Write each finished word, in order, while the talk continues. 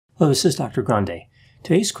Hello, this is Dr. Grande.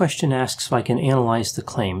 Today's question asks if I can analyze the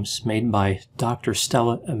claims made by Dr.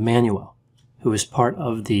 Stella Immanuel, who is part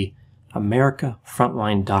of the America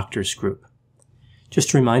Frontline Doctors Group.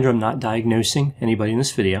 Just a reminder, I'm not diagnosing anybody in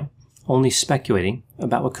this video, only speculating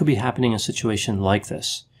about what could be happening in a situation like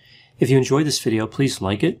this. If you enjoyed this video, please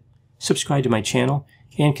like it, subscribe to my channel,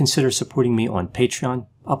 and consider supporting me on Patreon.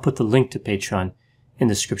 I'll put the link to Patreon in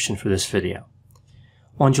the description for this video.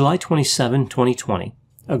 On July 27, 2020,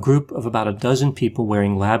 a group of about a dozen people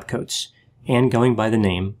wearing lab coats and going by the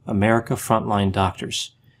name America Frontline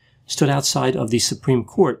Doctors stood outside of the Supreme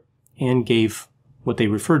Court and gave what they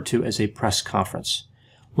referred to as a press conference.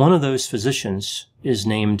 One of those physicians is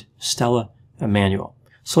named Stella Immanuel.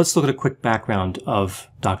 So let's look at a quick background of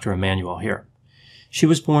Dr. Immanuel here. She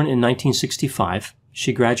was born in 1965.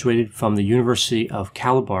 She graduated from the University of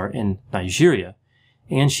Calabar in Nigeria,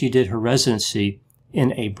 and she did her residency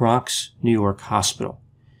in a Bronx, New York hospital.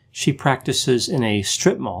 She practices in a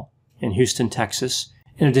strip mall in Houston, Texas.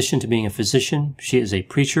 In addition to being a physician, she is a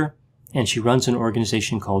preacher, and she runs an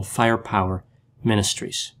organization called Firepower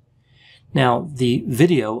Ministries. Now, the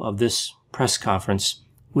video of this press conference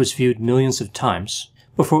was viewed millions of times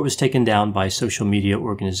before it was taken down by social media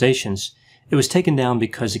organizations. It was taken down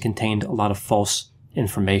because it contained a lot of false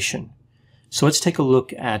information. So let's take a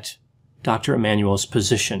look at Dr. Immanuel's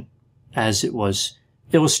position as it was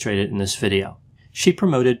illustrated in this video. She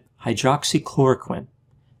promoted hydroxychloroquine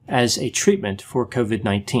as a treatment for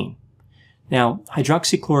COVID-19. Now,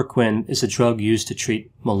 hydroxychloroquine is a drug used to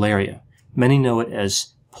treat malaria. Many know it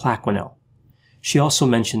as Plaquenil. She also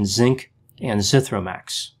mentioned zinc and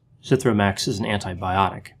Zithromax. Zithromax is an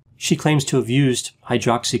antibiotic. She claims to have used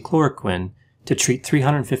hydroxychloroquine to treat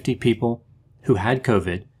 350 people who had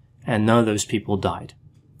COVID, and none of those people died.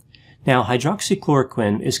 Now,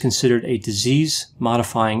 hydroxychloroquine is considered a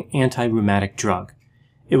disease-modifying anti-rheumatic drug.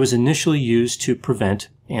 It was initially used to prevent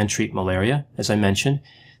and treat malaria, as I mentioned.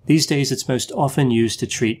 These days, it's most often used to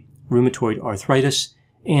treat rheumatoid arthritis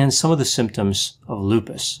and some of the symptoms of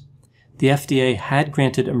lupus. The FDA had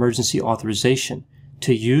granted emergency authorization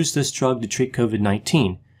to use this drug to treat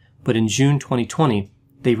COVID-19, but in June 2020,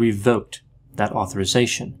 they revoked that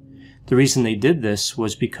authorization. The reason they did this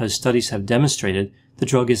was because studies have demonstrated the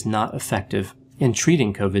drug is not effective in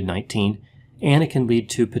treating COVID-19, and it can lead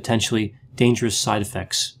to potentially dangerous side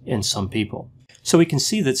effects in some people. So we can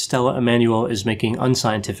see that Stella Immanuel is making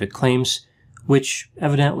unscientific claims, which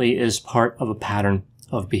evidently is part of a pattern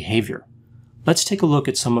of behavior. Let's take a look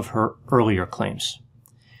at some of her earlier claims.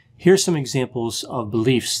 Here are some examples of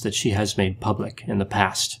beliefs that she has made public in the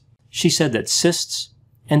past. She said that cysts,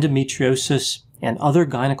 endometriosis, and other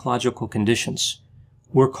gynecological conditions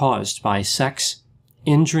were caused by sex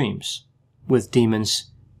in dreams with demons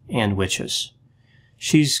and witches.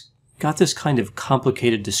 She's got this kind of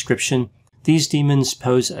complicated description. These demons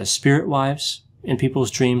pose as spirit wives in people's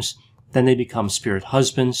dreams, then they become spirit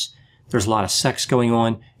husbands. There's a lot of sex going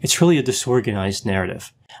on. It's really a disorganized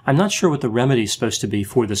narrative. I'm not sure what the remedy is supposed to be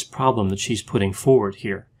for this problem that she's putting forward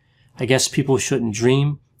here. I guess people shouldn't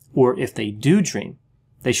dream, or if they do dream,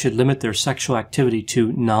 they should limit their sexual activity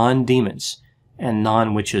to non-demons and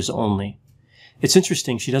non-witches only. It's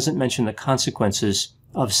interesting, she doesn't mention the consequences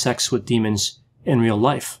of sex with demons in real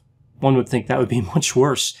life. One would think that would be much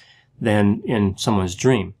worse than in someone's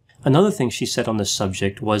dream. Another thing she said on this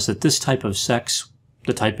subject was that this type of sex,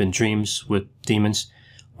 the type in dreams with demons,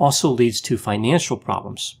 also leads to financial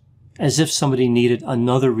problems, as if somebody needed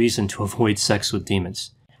another reason to avoid sex with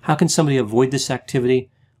demons. How can somebody avoid this activity?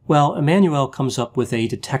 Well, Immanuel comes up with a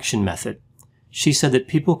detection method. She said that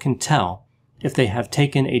people can tell if they have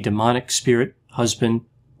taken a demonic spirit husband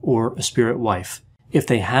or a spirit wife. If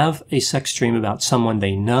they have a sex dream about someone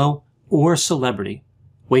they know or a celebrity,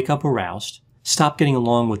 wake up aroused, stop getting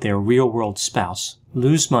along with their real-world spouse,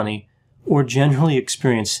 lose money, or generally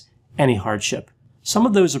experience any hardship. Some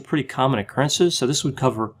of those are pretty common occurrences, so this would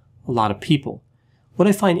cover a lot of people. What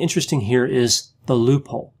I find interesting here is the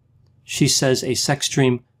loophole. She says a sex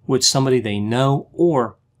dream with somebody they know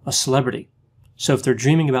or a celebrity. So if they're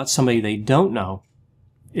dreaming about somebody they don't know,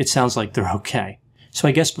 it sounds like they're okay. So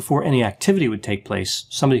I guess before any activity would take place,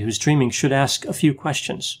 somebody who's dreaming should ask a few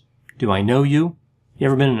questions. Do I know you? You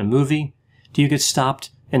ever been in a movie? Do you get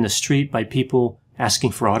stopped in the street by people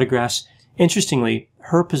asking for autographs? Interestingly,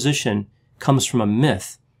 her position comes from a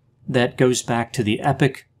myth that goes back to the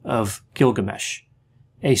Epic of Gilgamesh,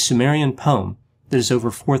 a Sumerian poem that is over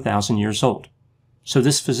 4,000 years old. So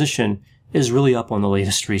this physician is really up on the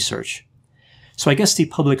latest research. So I guess the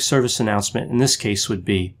public service announcement in this case would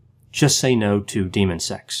be, just say no to demon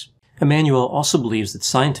sex. Immanuel also believes that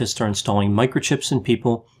scientists are installing microchips in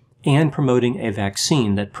people and promoting a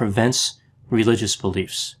vaccine that prevents religious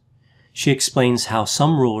beliefs. She explains how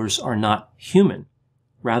some rulers are not human,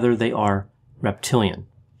 rather they are reptilian.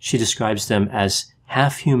 She describes them as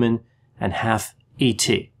half human and half ET,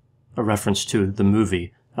 a reference to the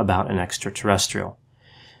movie about an extraterrestrial.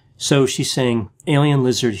 So she's saying alien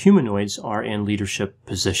lizard humanoids are in leadership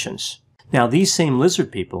positions. Now, these same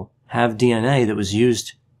lizard people have DNA that was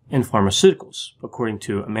used in pharmaceuticals, according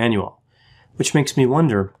to Immanuel, which makes me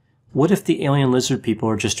wonder, what if the alien lizard people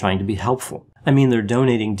are just trying to be helpful? I mean, they're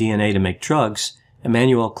donating DNA to make drugs.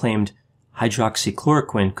 Immanuel claimed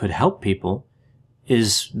hydroxychloroquine could help people.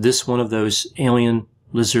 Is this one of those alien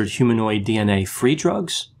lizard humanoid DNA free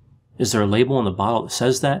drugs? Is there a label on the bottle that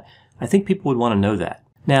says that? I think people would want to know that.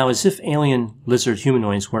 Now, as if alien lizard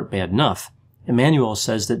humanoids weren't bad enough, Immanuel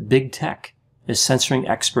says that big tech is censoring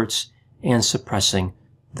experts and suppressing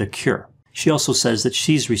the cure. She also says that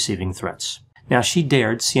she's receiving threats. Now, she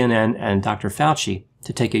dared CNN and Dr. Fauci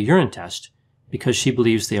to take a urine test because she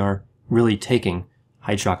believes they are really taking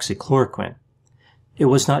hydroxychloroquine. It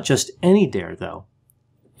was not just any dare, though.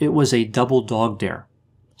 It was a double dog dare.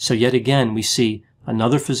 So yet again, we see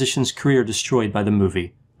another physician's career destroyed by the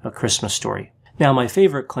movie A Christmas Story. Now, my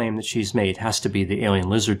favorite claim that she's made has to be the alien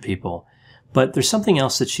lizard people, but there's something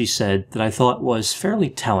else that she said that I thought was fairly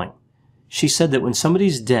telling. She said that when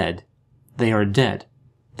somebody's dead, they are dead.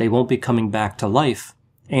 They won't be coming back to life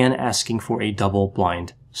and asking for a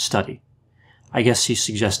double-blind study. I guess she's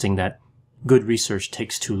suggesting that good research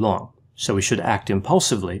takes too long, so we should act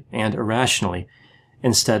impulsively and irrationally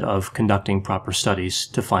instead of conducting proper studies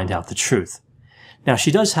to find out the truth. Now,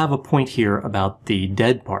 she does have a point here about the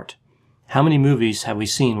dead part. How many movies have we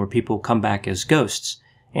seen where people come back as ghosts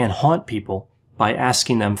and haunt people by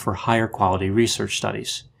asking them for higher quality research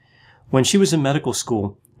studies? When she was in medical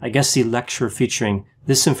school, I guess the lecture featuring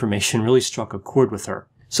this information really struck a chord with her.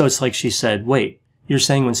 So it's like she said, wait, you're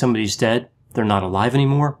saying when somebody's dead, they're not alive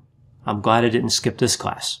anymore? I'm glad I didn't skip this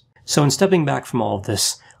class. So in stepping back from all of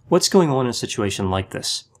this, what's going on in a situation like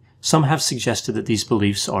this? Some have suggested that these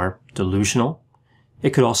beliefs are delusional.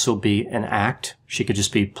 It could also be an act. She could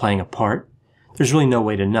just be playing a part. There's really no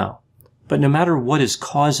way to know. But no matter what is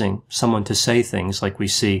causing someone to say things like we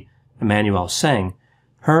see Immanuel saying,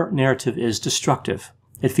 her narrative is destructive.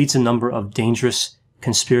 It feeds a number of dangerous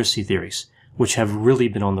conspiracy theories, which have really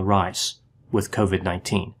been on the rise with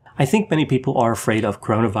COVID-19. I think many people are afraid of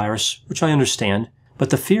coronavirus, which I understand, but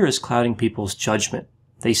the fear is clouding people's judgment.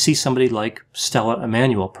 They see somebody like Stella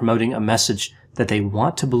Immanuel promoting a message that they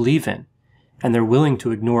want to believe in, and they're willing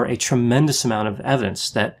to ignore a tremendous amount of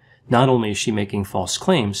evidence that not only is she making false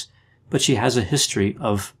claims, but she has a history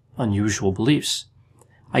of unusual beliefs.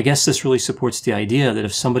 I guess this really supports the idea that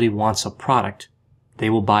if somebody wants a product, they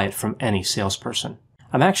will buy it from any salesperson.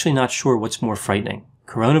 I'm actually not sure what's more frightening,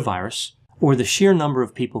 coronavirus or the sheer number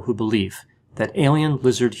of people who believe that alien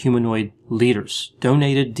lizard humanoid leaders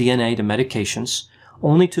donated DNA to medications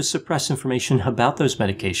only to suppress information about those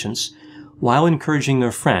medications while encouraging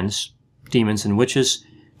their friends, demons and witches,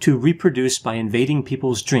 to reproduce by invading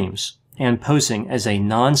people's dreams and posing as a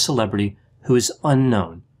non-celebrity who is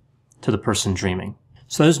unknown to the person dreaming.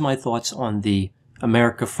 So those are my thoughts on the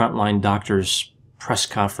America Frontline Doctors press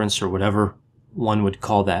conference, or whatever one would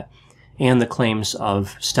call that, and the claims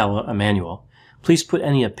of Stella Immanuel. Please put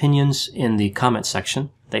any opinions in the comment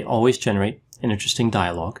section. They always generate an interesting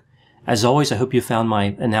dialogue. As always, I hope you found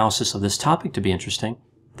my analysis of this topic to be interesting.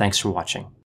 Thanks for watching.